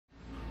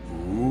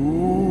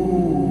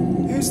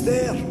Who's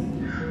there?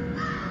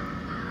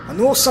 I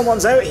know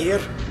someone's out here.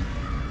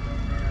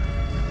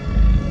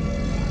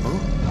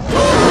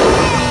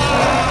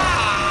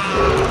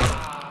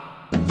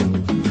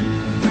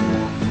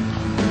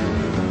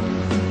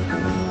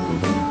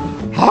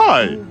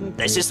 Hi!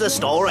 This is the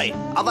story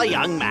of a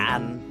young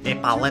man. The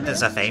ballad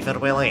is a favour,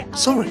 Willie.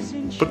 Sorry,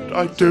 but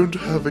I don't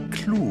have a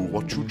clue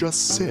what you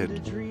just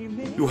said.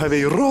 You have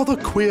a rather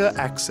queer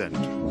accent.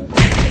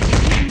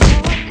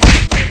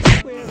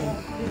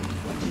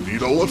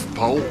 Need a lift,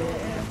 pal?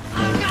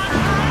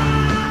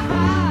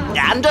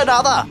 And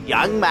another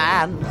young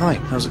man. Hi,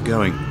 how's it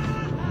going?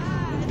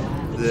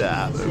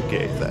 Yeah,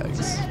 okay,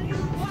 thanks.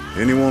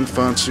 Anyone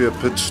fancy a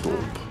pit stop?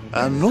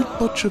 I'm not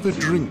much of a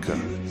drinker.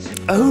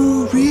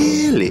 Oh,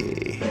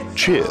 really?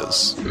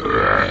 Cheers.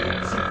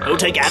 Who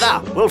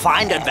together will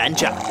find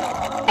adventure,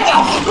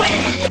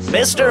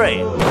 mystery,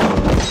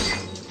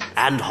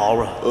 and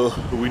horror.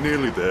 Are we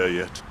nearly there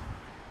yet?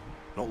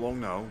 Not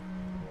long now.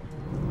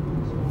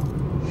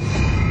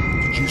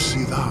 Did you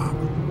see that?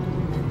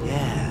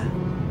 Yeah.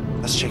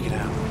 Let's check it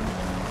out.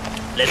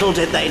 Little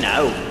did they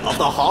know of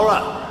the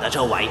horror that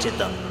awaited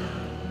them.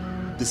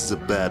 This is a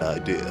bad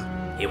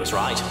idea. He was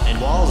right. It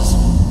was.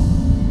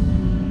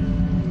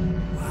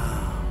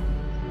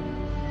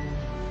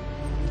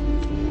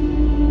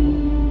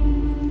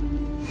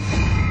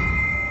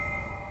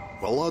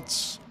 Well,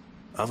 lads,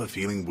 I have a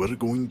feeling we're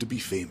going to be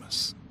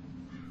famous.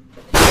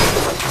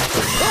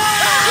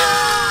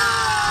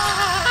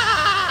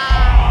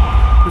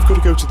 We've got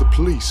to go to the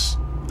police.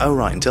 Oh,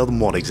 right, and tell them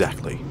what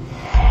exactly?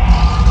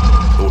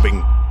 We're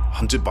being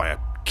hunted by a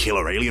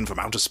killer alien from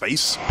outer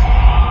space?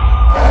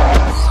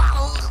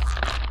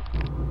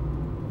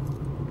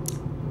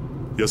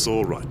 Yes,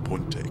 all right,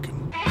 point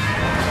taken.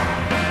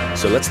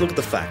 So let's look at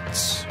the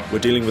facts. We're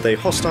dealing with a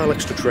hostile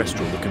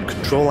extraterrestrial that can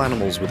control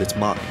animals with its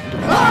mind,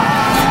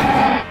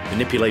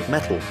 manipulate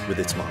metal with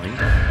its mind,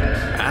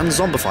 and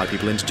zombify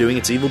people into doing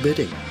its evil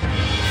bidding.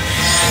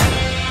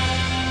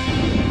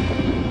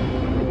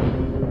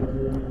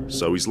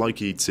 So he's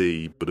like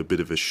E.T., but a bit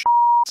of a shit.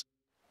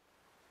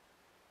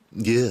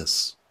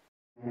 Yes.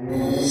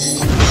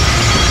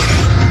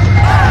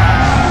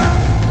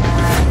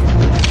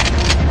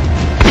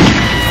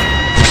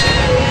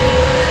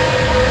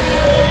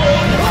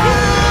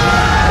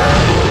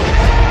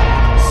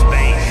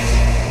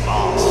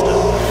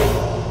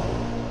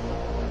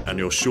 And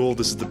you're sure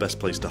this is the best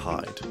place to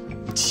hide?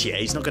 Yeah,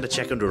 he's not going to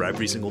check under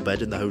every single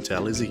bed in the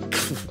hotel, is he?